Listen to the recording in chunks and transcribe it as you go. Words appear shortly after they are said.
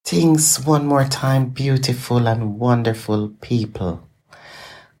Greetings one more time, beautiful and wonderful people.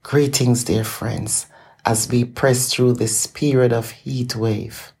 Greetings, dear friends, as we press through this period of heat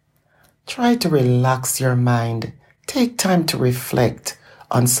wave. Try to relax your mind. Take time to reflect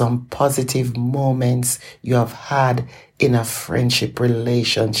on some positive moments you have had in a friendship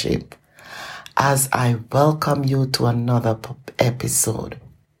relationship. As I welcome you to another episode,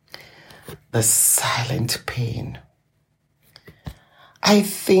 The Silent Pain. I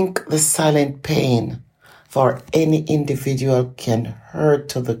think the silent pain for any individual can hurt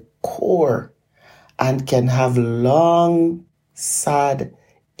to the core and can have long, sad,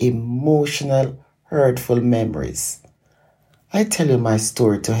 emotional, hurtful memories. I tell you my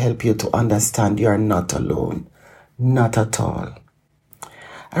story to help you to understand you are not alone. Not at all.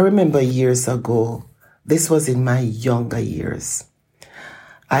 I remember years ago, this was in my younger years.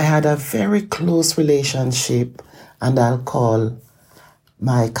 I had a very close relationship, and I'll call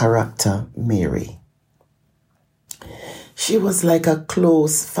my character Mary. She was like a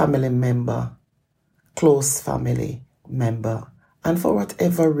close family member. And for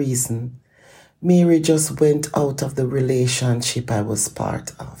whatever reason, Mary just went out of the relationship I was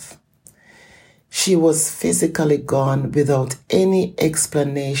part of. She was physically gone without any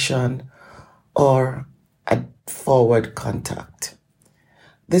explanation or a forward contact.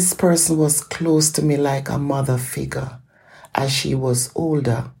 This person was close to me like a mother figure, as she was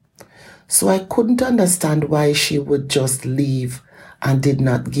older. So I couldn't understand why she would just leave and did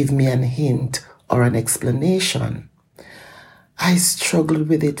not give me an hint or an explanation. I struggled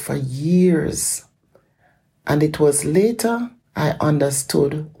with it for years. And it was later I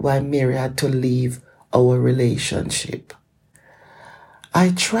understood why Mary had to leave our relationship. I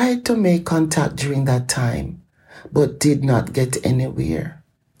tried to make contact during that time, but did not get anywhere.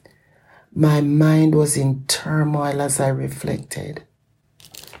 My mind was in turmoil as I reflected.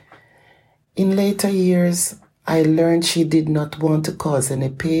 In later years, I learned she did not want to cause any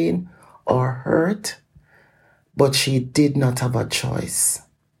pain or hurt, but she did not have a choice.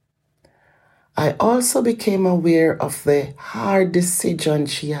 I also became aware of the hard decision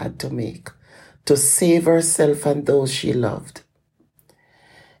she had to make to save herself and those she loved.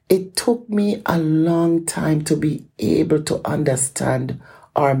 It took me a long time to be able to understand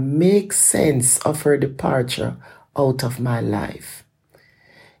or make sense of her departure out of my life.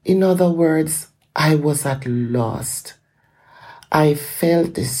 In other words, I was at lost. I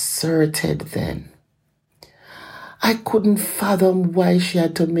felt deserted then. I couldn't fathom why she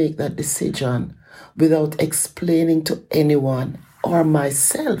had to make that decision without explaining to anyone or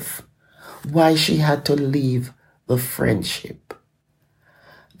myself why she had to leave the friendship.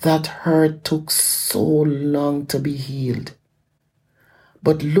 That hurt took so long to be healed.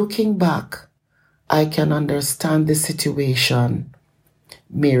 But looking back, I can understand the situation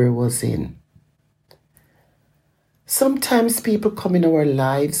Mary was in. Sometimes people come in our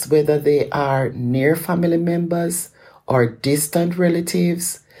lives, whether they are near family members or distant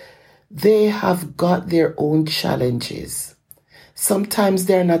relatives, they have got their own challenges. Sometimes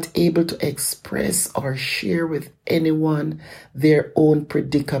they're not able to express or share with anyone their own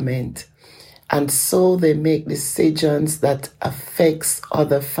predicament. And so they make decisions that affects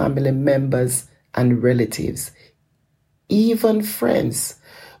other family members and relatives, even friends,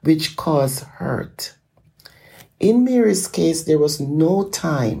 which cause hurt. In Mary's case, there was no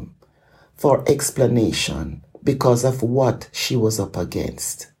time for explanation because of what she was up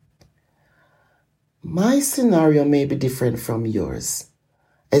against. My scenario may be different from yours,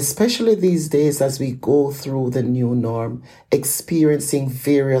 especially these days as we go through the new norm, experiencing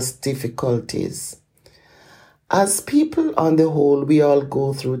various difficulties. As people on the whole, we all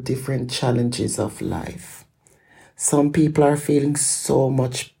go through different challenges of life. Some people are feeling so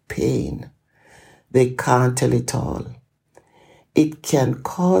much pain. They can't tell it all. It can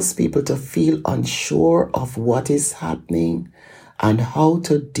cause people to feel unsure of what is happening and how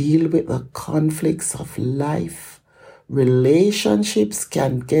to deal with the conflicts of life. Relationships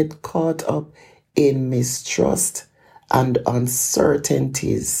can get caught up in mistrust and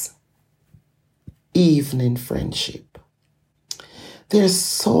uncertainties, even in friendship. There's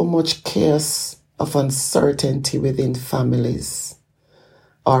so much chaos of uncertainty within families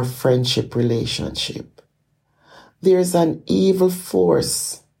or friendship relationship. There's an evil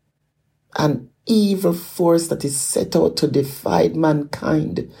force that is set out to divide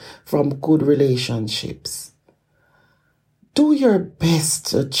mankind from good relationships. Do your best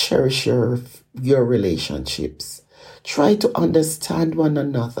to cherish your relationships. Try to understand one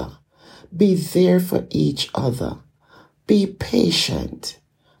another. Be there for each other. Be patient.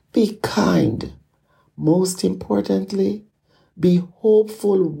 Be kind. Most importantly, Be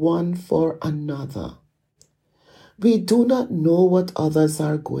hopeful one for another. We do not know what others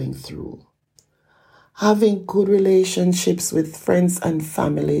are going through. Having good relationships with friends and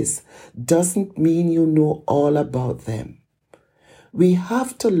families doesn't mean you know all about them. We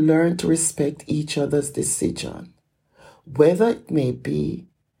have to learn to respect each other's decision, whether it may be,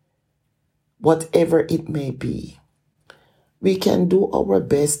 whatever it may be. We can do our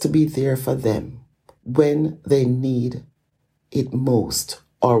best to be there for them when they need it most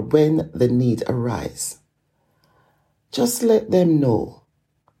or when the need arises. Just let them know,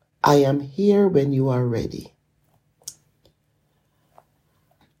 I am here when you are ready.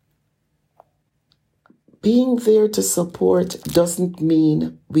 Being there to support doesn't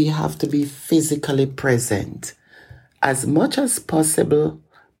mean we have to be physically present. As much as possible,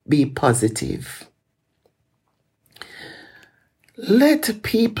 be positive. Let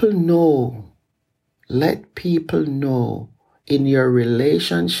people know in your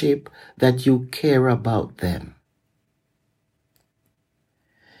relationship that you care about them.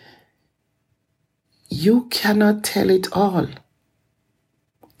 You cannot tell it all.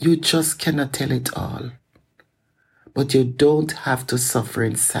 You just cannot tell it all. But you don't have to suffer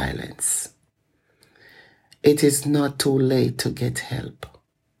in silence. It is not too late to get help.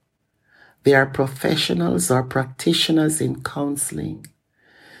 There are professionals or practitioners in counseling,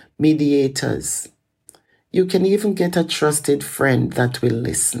 mediators. You can even get a trusted friend that will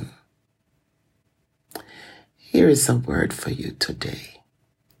listen. Here is a word for you today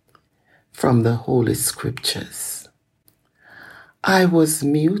from the Holy Scriptures. I was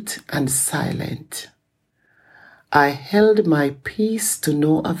mute and silent. I held my peace to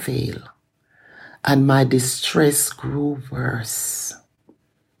no avail, and my distress grew worse.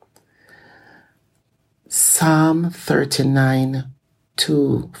 Psalm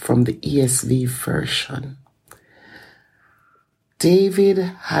 39:2 from the ESV version. David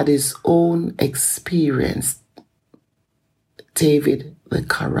had his own experience. David, the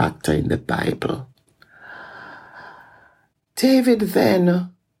character in the Bible. David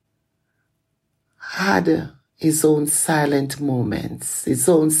then had his own silent moments. His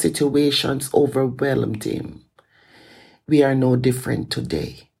own situations overwhelmed him. We are no different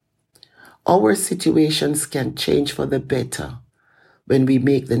today. Our situations can change for the better when we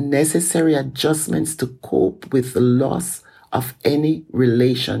make the necessary adjustments to cope with the loss of any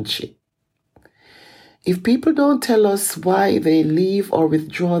relationship. If people don't tell us why they leave or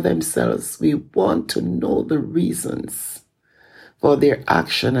withdraw themselves, we want to know the reasons for their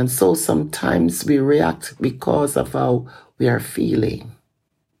action, and so sometimes we react because of how we are feeling.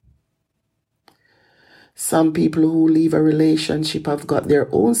 Some people who leave a relationship have got their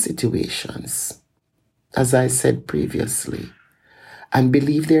own situations, as I said previously, and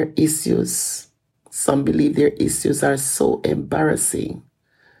believe their issues. Some believe their issues are so embarrassing,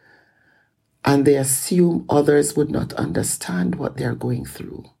 and they assume others would not understand what they're going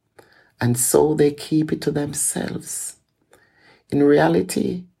through, and so they keep it to themselves. In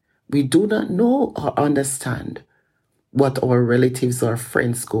reality, we do not know or understand what our relatives or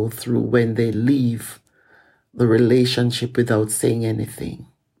friends go through when they leave the relationship without saying anything.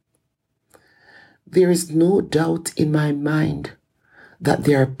 There is no doubt in my mind that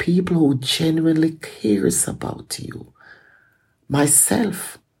there are people who genuinely cares about you,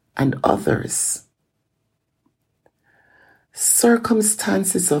 myself and others.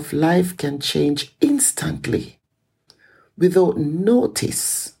 Circumstances of life can change instantly without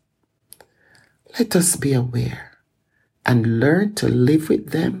notice. Let us be aware and learn to live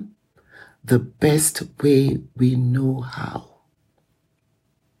with them the best way we know how.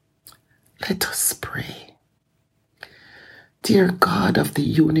 Let us pray. Dear God of the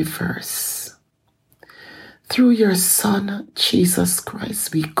universe, through your Son, Jesus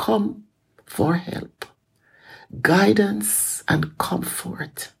Christ, we come for help, guidance, and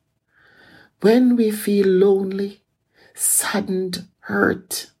comfort. When we feel lonely, saddened,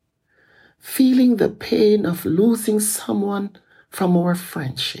 hurt, feeling the pain of losing someone from our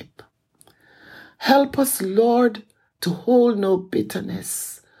friendship. Help us, Lord, to hold no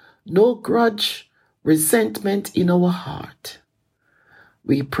bitterness, no grudge, resentment in our heart.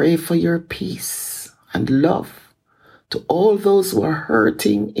 We pray for your peace and love to all those who are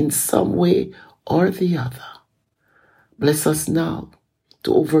hurting in some way or the other. Bless us now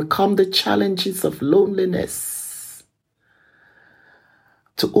to overcome the challenges of loneliness,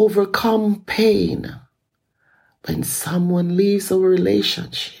 to overcome pain when someone leaves our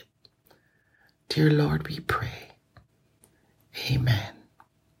relationship. Dear Lord, we pray. Amen.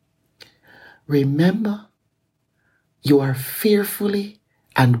 Remember, you are fearfully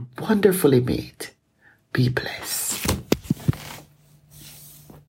and wonderfully made. Be blessed.